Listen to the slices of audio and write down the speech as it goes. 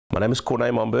My name is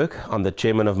Corné Momberg. I'm the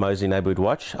chairman of Moseley Neighbourhood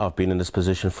Watch. I've been in this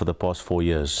position for the past 4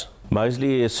 years.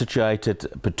 Moseley is situated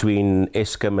between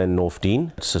Eskom and North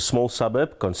Dean. It's a small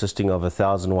suburb consisting of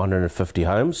 1,150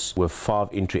 homes with 5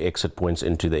 entry-exit points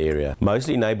into the area.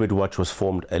 Moseley Neighbourhood Watch was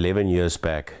formed 11 years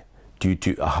back due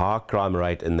to a high crime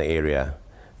rate in the area.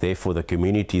 Therefore, the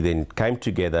community then came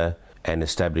together and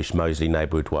established Moseley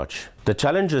Neighbourhood Watch. The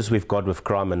challenges we've got with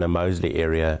crime in the Moseley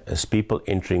area is people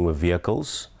entering with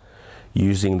vehicles,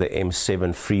 using the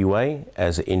M7 freeway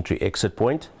as an entry-exit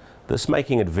point, this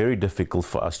making it very difficult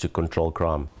for us to control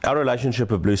crime. Our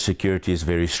relationship with Blue Security is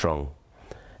very strong,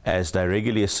 as they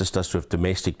regularly assist us with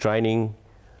domestic training,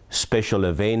 special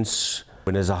events.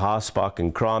 When there's a high spike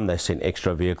in crime, they send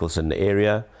extra vehicles in the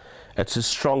area. It's a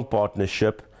strong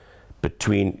partnership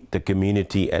between the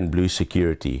community and Blue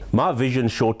Security. My vision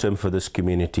short-term for this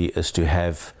community is to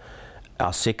have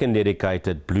our second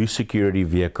dedicated Blue Security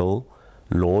vehicle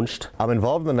launched. I'm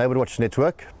involved in the Neighbourhood Watch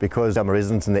network because I'm a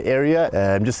resident in the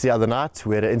area. Just the other night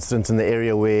we had an incident in the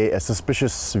area where a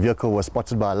suspicious vehicle was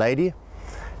spotted by a lady.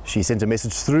 She sent a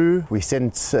message through. We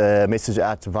sent a message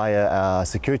out via our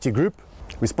security group.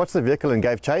 We spotted the vehicle and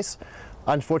gave chase.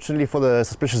 Unfortunately for the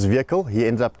suspicious vehicle, he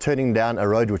ended up turning down a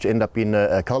road which ended up in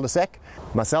a cul-de-sac.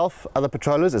 Myself, other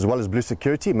patrollers as well as Blue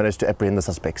Security managed to apprehend the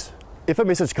suspects. If a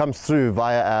message comes through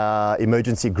via our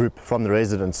emergency group from the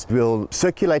residents, we'll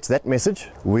circulate that message.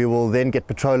 We will then get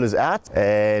patrollers out,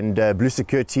 and Blue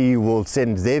Security will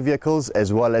send their vehicles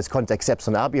as well as contact SAPs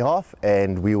on our behalf,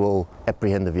 and we will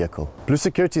apprehend the vehicle. Blue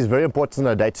Security is very important in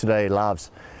our day-to-day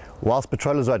lives. Whilst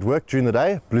patrollers are at work during the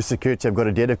day, Blue Security have got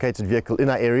a dedicated vehicle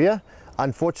in our area.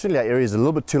 Unfortunately, our area is a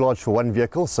little bit too large for one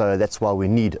vehicle, so that's why we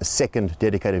need a second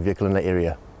dedicated vehicle in the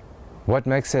area. What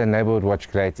makes a Neighbourhood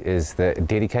Watch great is the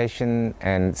dedication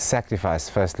and sacrifice,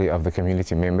 firstly, of the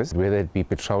community members, whether it be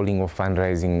patrolling or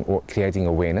fundraising or creating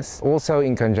awareness. Also,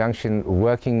 in conjunction,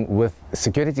 working with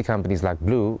security companies like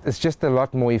Blue, it's just a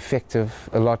lot more effective,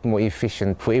 a lot more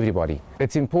efficient for everybody.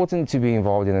 It's important to be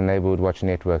involved in the Neighbourhood Watch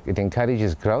network. It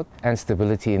encourages growth and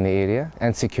stability in the area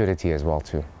and security as well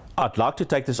too. I'd like to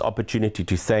take this opportunity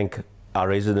to thank our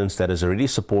residents that has already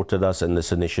supported us in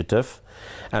this initiative,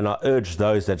 and I urge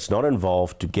those that's not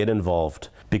involved to get involved,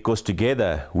 because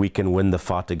together we can win the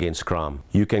fight against crime.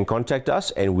 You can contact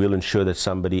us and we'll ensure that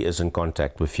somebody is in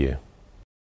contact with you.